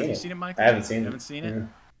haven't seen it. Have you seen it, Michael? I haven't seen it. You haven't seen it? Yeah.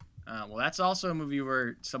 Well, that's also a movie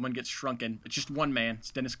where someone gets shrunken. It's just one man. It's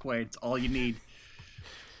Dennis Quaid. It's all you need.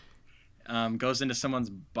 Goes into someone's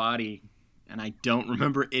body, and I don't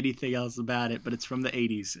remember anything else about it, but it's from the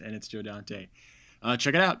 80s, and it's Joe Dante.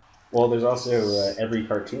 Check it out. Well, there's also every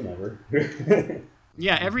cartoon ever.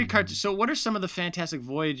 Yeah, every cartoon. So what are some of the Fantastic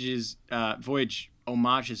Voyage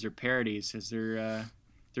homages or parodies? Is there...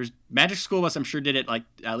 There's Magic School Bus, I'm sure, did it like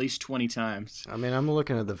at least 20 times. I mean, I'm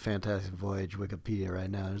looking at the Fantastic Voyage Wikipedia right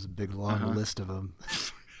now. There's a big, long list of them.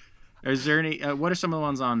 Is there any... what are some of the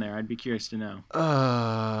ones on there? I'd be curious to know.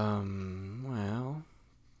 Well...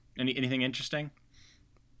 Anything interesting?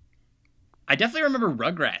 I definitely remember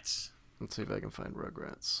Rugrats. Let's see if I can find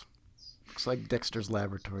Rugrats. Looks like Dexter's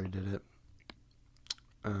Laboratory did it.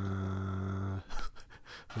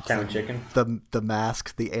 Count Chicken. The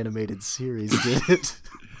Mask, the animated series, did it.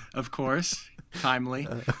 Of course. Timely.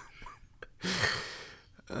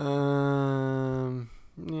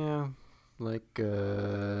 Yeah. Like,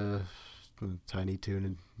 Tiny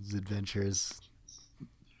Toon's Adventures.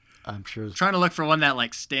 I'm sure. Trying to look for one that,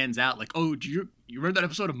 like, stands out. Like, oh, you remember that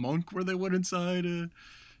episode of Monk where they went inside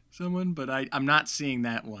someone? But I'm not seeing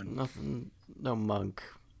that one. Nothing. No Monk.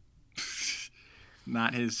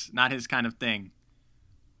 Not his kind of thing.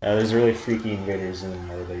 There's really freaky invaders in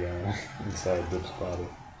where they inside Bib's body.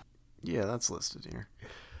 Yeah, that's listed here.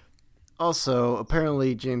 Also,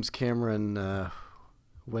 apparently James Cameron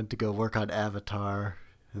went to go work on Avatar,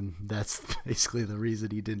 and that's basically the reason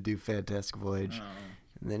he didn't do Fantastic Voyage. Oh.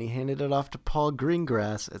 And then he handed it off to Paul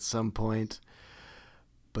Greengrass at some point.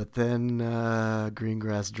 But then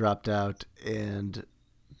Greengrass dropped out, and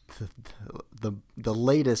the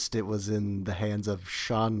latest it was in the hands of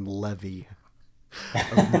Sean Levy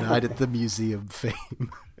of Night at the Museum fame.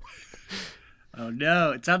 Oh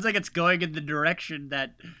no! It sounds like it's going in the direction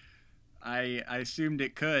that I assumed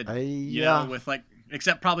it could. Yeah. With like,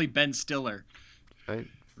 except probably Ben Stiller. I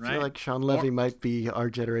Right? feel like Sean Levy might be our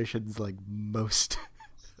generation's like most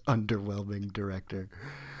underwhelming director.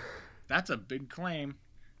 That's a big claim.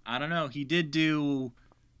 I don't know. He did do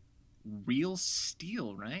Real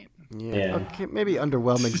Steel, right? Yeah. Okay, maybe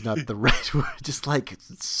underwhelming's not the right word. Just like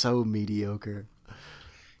so mediocre.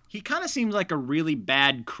 He kind of seems like a really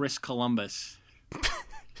bad Chris Columbus.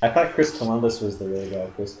 I thought Chris Columbus was the really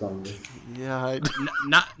bad Chris Columbus. Yeah,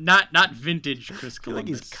 Not vintage Chris I feel like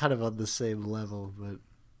Columbus. he's kind of on the same level, but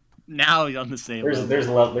Now he's on the same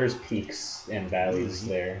level. There's peaks and valleys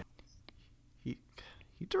there.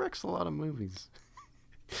 he directs a lot of movies.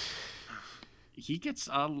 He gets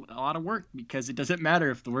a lot of work because it doesn't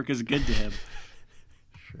matter if the work is good to him.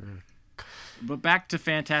 Sure. But back to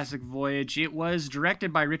Fantastic Voyage. It was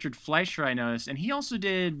directed by Richard Fleischer, I noticed, and he also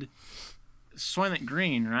did Soylent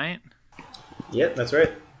Green, right? Yep, that's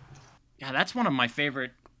right. Yeah, that's one of my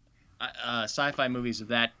favorite sci-fi movies of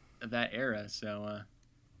that era. So,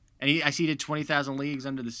 and I see he did 20,000 Leagues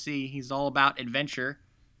Under the Sea. He's all about adventure.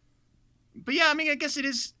 But yeah, I mean, I guess it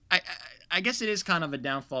is. I guess it is kind of a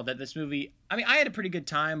downfall that this movie. I mean, I had a pretty good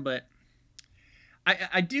time, but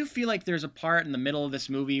I do feel like there's a part in the middle of this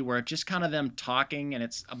movie where it's just kind of them talking, and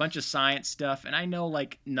it's a bunch of science stuff, and I know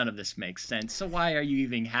like none of this makes sense. So why are you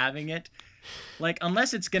even having it? Like,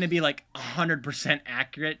 unless it's going to be like 100%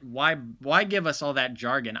 accurate, why give us all that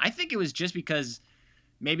jargon? I think it was just because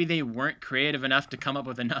maybe they weren't creative enough to come up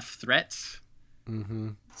with enough threats. Mm-hmm.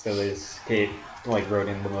 So they just wrote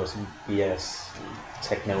in the most BS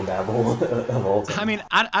techno babble of all time. I mean,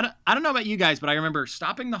 I don't know about you guys, but I remember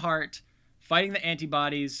stopping the heart, fighting the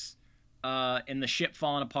antibodies, and the ship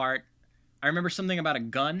falling apart. I remember something about a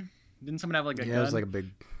gun. Didn't someone have like a gun? Yeah, it was like a big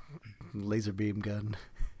laser beam gun.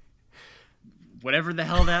 Whatever the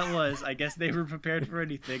hell that was, I guess they were prepared for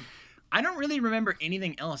anything. I don't really remember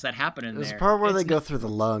anything else that happened in there. There's a part where they go through the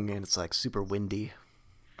lung and it's like super windy.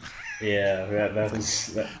 Yeah,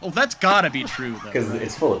 Oh, that's gotta be true though. because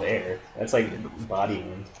it's full of air. That's like body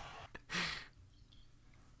wind.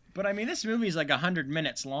 But I mean, this movie is like 100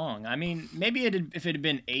 minutes long. I mean, maybe if it had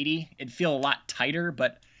been 80, it'd feel a lot tighter.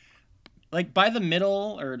 But like by the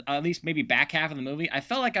middle, or at least maybe back half of the movie, I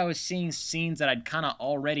felt like I was seeing scenes that I'd kind of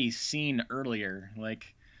already seen earlier.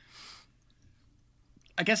 Like,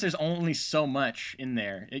 I guess there's only so much in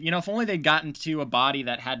there. You know, if only they'd gotten to a body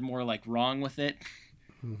that had more like wrong with it.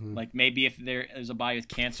 Mm-hmm. Like maybe if there's a body with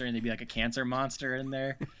cancer and there'd be like a cancer monster in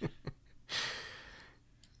there.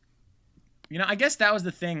 You know, I guess that was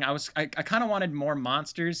the thing. I kind of wanted more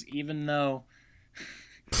monsters, even though,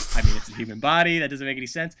 I mean, it's a human body. That doesn't make any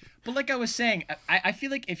sense. But like I was saying, I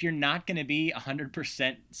feel like if you're not going to be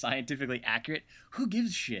 100% scientifically accurate, who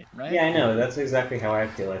gives a shit, right? Yeah, I know. That's exactly how I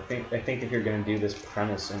feel. I think if you're going to do this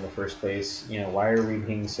premise in the first place, why are we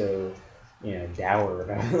being so, dour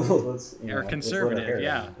about it? Or conservative,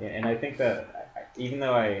 yeah. And I think that even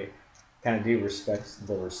though I kind of do respect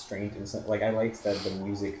the restraint and stuff, like I liked that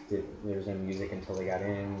there was no music until they got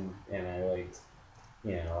in, and I liked,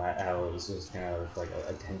 how it was just kind of like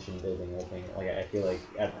a tension building opening. Like I feel like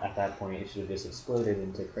at that point it should have just exploded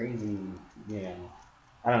into crazy,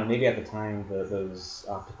 I don't know, maybe at the time those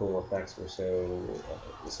optical effects were so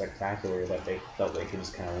spectacular that they felt they could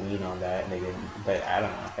just kind of lean on that, and they didn't. But I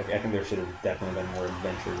don't know. I think there should have definitely been more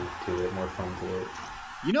adventure to it, more fun to it.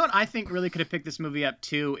 You know what I think really could have picked this movie up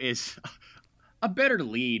too is a better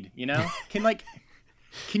lead.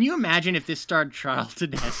 Can you imagine if this starred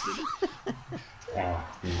Charlton Heston? Oh,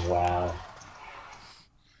 wow.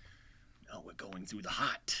 No, we're going through the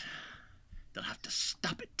heart. They'll have to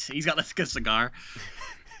stop it. He's got like a cigar.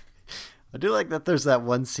 I do like that there's that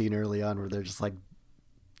one scene early on where they're just like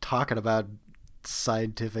talking about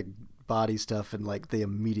scientific body stuff, and like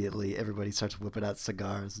everybody starts whipping out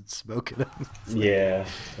cigars and smoking them. Yeah.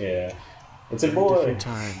 It's a boy. Different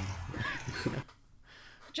time.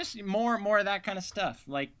 Just more of that kind of stuff.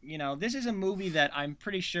 Like, this is a movie that I'm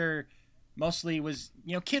pretty sure mostly was,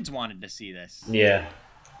 kids wanted to see this. Yeah.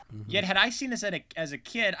 Mm-hmm. Yet had I seen this as a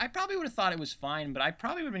kid, I probably would have thought it was fine, but I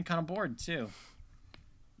probably would have been kind of bored too.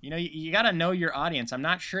 You got to know your audience. I'm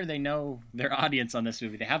not sure they know their audience on this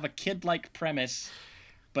movie. They have a kid-like premise,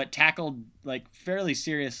 but tackled like fairly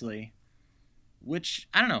seriously, which,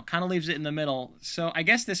 I don't know, kind of leaves it in the middle. So I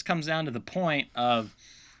guess this comes down to the point of,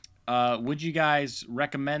 would you guys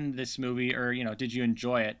recommend this movie, or, did you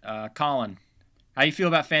enjoy it? Colin, how do you feel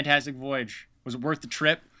about Fantastic Voyage? Was it worth the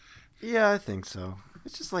trip? Yeah, I think so.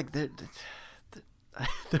 It's just like there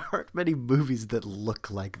aren't many movies that look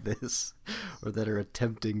like this, or that are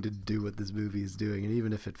attempting to do what this movie is doing. And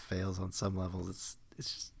even if it fails on some levels,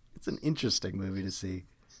 it's an interesting movie to see,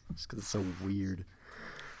 just because it's so weird.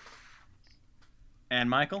 And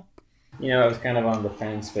Michael? I was kind of on the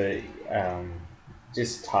fence, but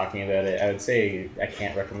just talking about it, I would say I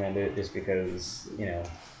can't recommend it just because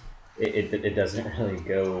it doesn't really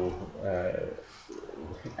go.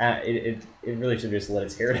 It really should just let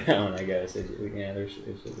its hair down. I guess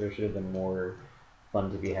there should have been more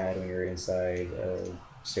fun to be had when you're inside a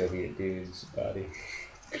Soviet dude's body.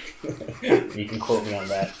 You can quote me on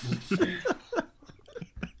that.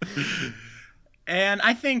 And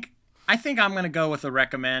I think I'm gonna go with a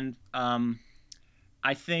recommend.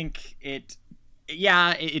 I think it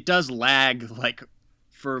does lag like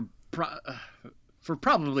for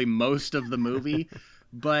probably most of the movie,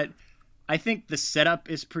 but I think the setup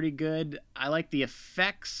is pretty good. I like the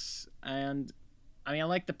effects, and I mean I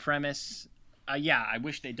like the premise. I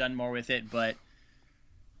wish they'd done more with it, but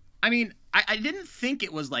I mean I didn't think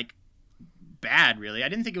it was like bad, really. I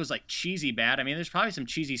didn't think it was like cheesy bad. I mean, there's probably some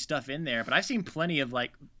cheesy stuff in there, but I've seen plenty of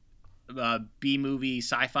like B-movie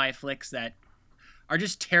sci-fi flicks that are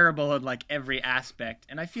just terrible in like every aspect.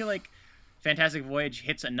 And I feel like Fantastic Voyage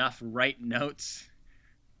hits enough right notes.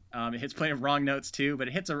 It hits plenty of wrong notes too, but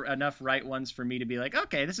it hits enough right ones for me to be like,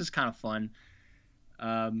 okay, this is kind of fun.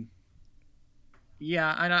 I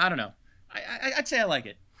don't know. I'd say I like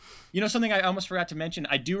it. Something I almost forgot to mention,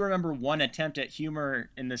 I do remember one attempt at humor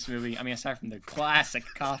in this movie. I mean, aside from the classic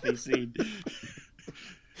coffee scene.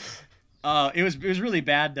 It was really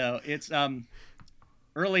bad, though. It's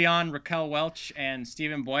early on, Raquel Welch and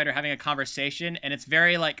Stephen Boyd are having a conversation, and it's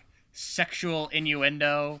very, like, sexual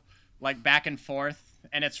innuendo, like, back and forth,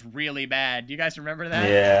 and it's really bad. Do you guys remember that?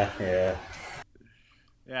 Yeah.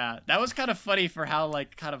 Yeah, that was kind of funny for how,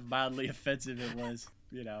 like, kind of mildly offensive it was,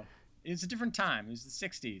 It was a different time. It was the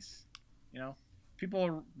 60s, People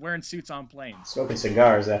were wearing suits on planes. Smoking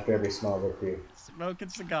cigars after every small victory. Smoking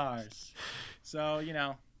cigars. So,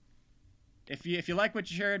 if you like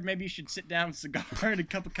what you heard, maybe you should sit down with a cigar and a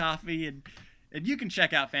cup of coffee, and you can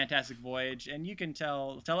check out Fantastic Voyage, and you can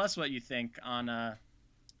tell us what you think on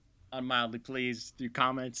Mildly Pleased through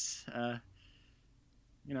comments.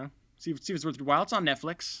 See if it's worth your while. It's on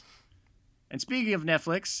Netflix. And speaking of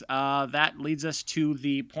Netflix, that leads us to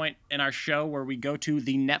the point in our show where we go to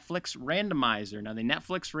the Netflix Randomizer. Now, the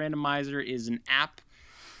Netflix Randomizer is an app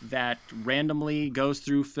that randomly goes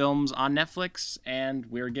through films on Netflix, and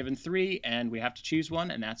we're given 3, and we have to choose one,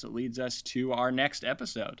 and that's what leads us to our next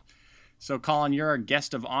episode. So, Colin, you're our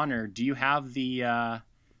guest of honor. Do you have the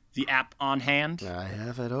app on hand? I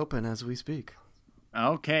have it open as we speak.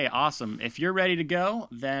 Okay, awesome. If you're ready to go,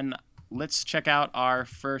 then let's check out our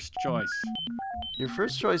first choice. Your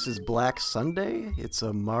first choice is Black Sunday. It's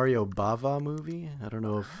a Mario Bava movie. I don't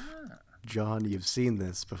know if, John, you've seen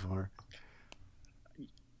this before.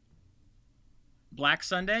 Black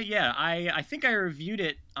Sunday? Yeah, I think I reviewed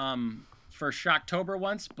it for Shocktober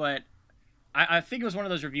once, but I think it was one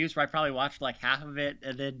of those reviews where I probably watched like half of it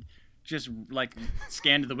and then just like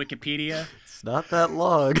scanned the Wikipedia. It's not that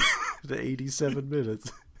long, the 87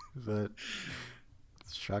 minutes, but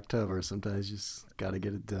it's Shocktober. Sometimes you just got to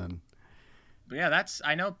get it done. But yeah,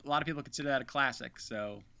 I know a lot of people consider that a classic,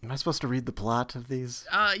 so. Am I supposed to read the plot of these?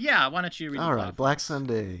 Yeah, why don't you read the plot? All right, Black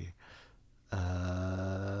Sunday.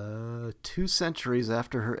 2 centuries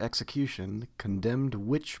after her execution, condemned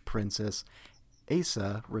witch princess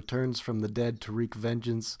Asa returns from the dead to wreak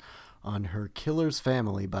vengeance on her killer's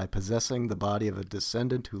family by possessing the body of a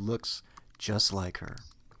descendant who looks just like her.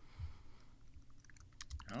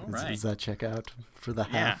 All right. Does that check out for the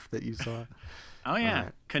half that you saw? Oh, yeah.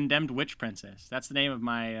 Right. Condemned Witch Princess. That's the name of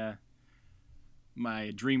my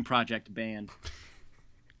my dream project band.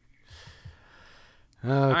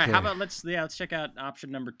 Okay. All right, how about let's check out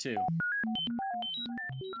option number 2.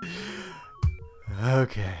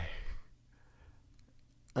 Okay.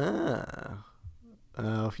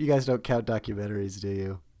 You guys don't count documentaries, do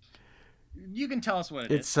you? You can tell us what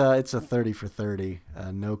it is. It's a 30 for 30.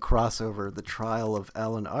 No crossover. The Trial of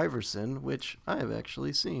Allen Iverson, which I have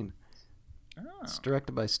actually seen. Oh. It's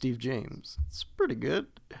directed by Steve James. It's pretty good.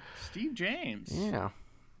 Steve James. Yeah.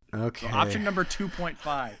 Okay. So option number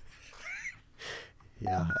 2.5.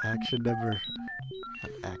 Yeah, Option number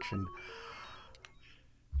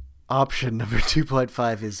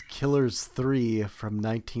 2.5 is Killers 3 from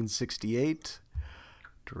 1968,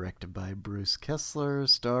 directed by Bruce Kessler,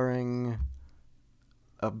 starring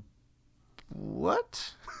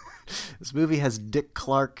what? This movie has Dick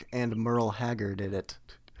Clark and Merle Haggard in it.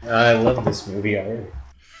 I love this movie already.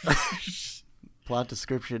 Plot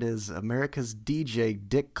description is America's DJ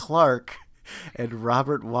Dick Clark and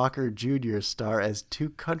Robert Walker Jr. star as 2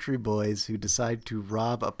 country boys who decide to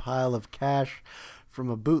rob a pile of cash from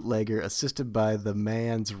a bootlegger assisted by the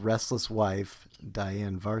man's restless wife,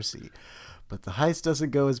 Diane Varsi. But the heist doesn't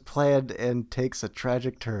go as planned and takes a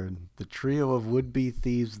tragic turn. The trio of would-be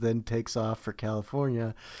thieves then takes off for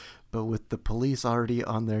California, but with the police already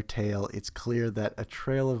on their tail, it's clear that a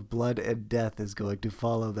trail of blood and death is going to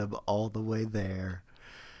follow them all the way there.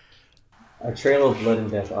 A trail of blood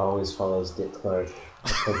and death always follows Dick Clark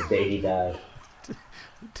until the day he died.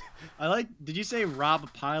 Did you say rob a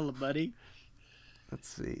pile of money? Let's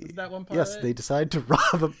see. Is that one part Yes, of it? they decide to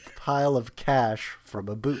rob a pile of cash from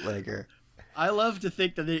a bootlegger. I love to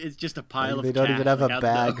think that it's just a pile of They cash. don't even have like, a how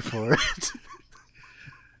bag dumb. for it.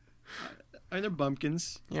 Are there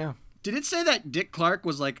bumpkins? Yeah. Did it say that Dick Clark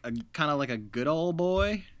was like a kind of like a good old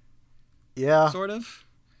boy, Yeah. sort of?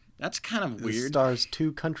 That's kind of It weird. stars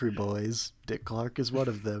 2 country boys. Dick Clark is one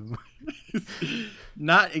of them.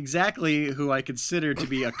 Not exactly who I consider to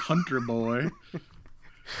be a country boy.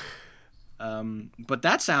 But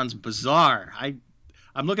that sounds bizarre.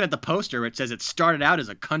 I'm looking at the poster. It says it started out as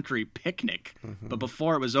a country picnic, but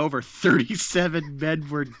before it was over, 37 men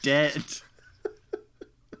were dead.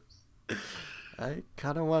 I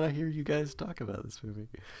kind of want to hear you guys talk about this movie.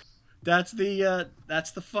 That's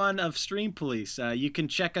the fun of Stream Police. You can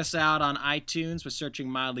check us out on iTunes by searching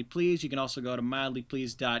Mildly Pleased. You can also go to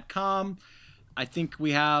mildlypleased.com. I think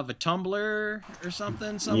we have a Tumblr or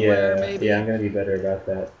something somewhere, maybe. Yeah, I'm gonna be better about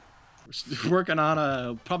that. We're working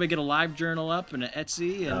on probably get a live journal up and an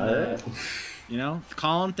Etsy. And,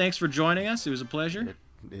 Colin, thanks for joining us. It was a pleasure.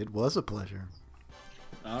 It was a pleasure.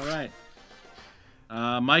 All right.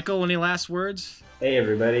 Michael, any last words? Hey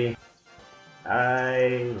everybody,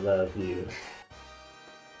 I love you.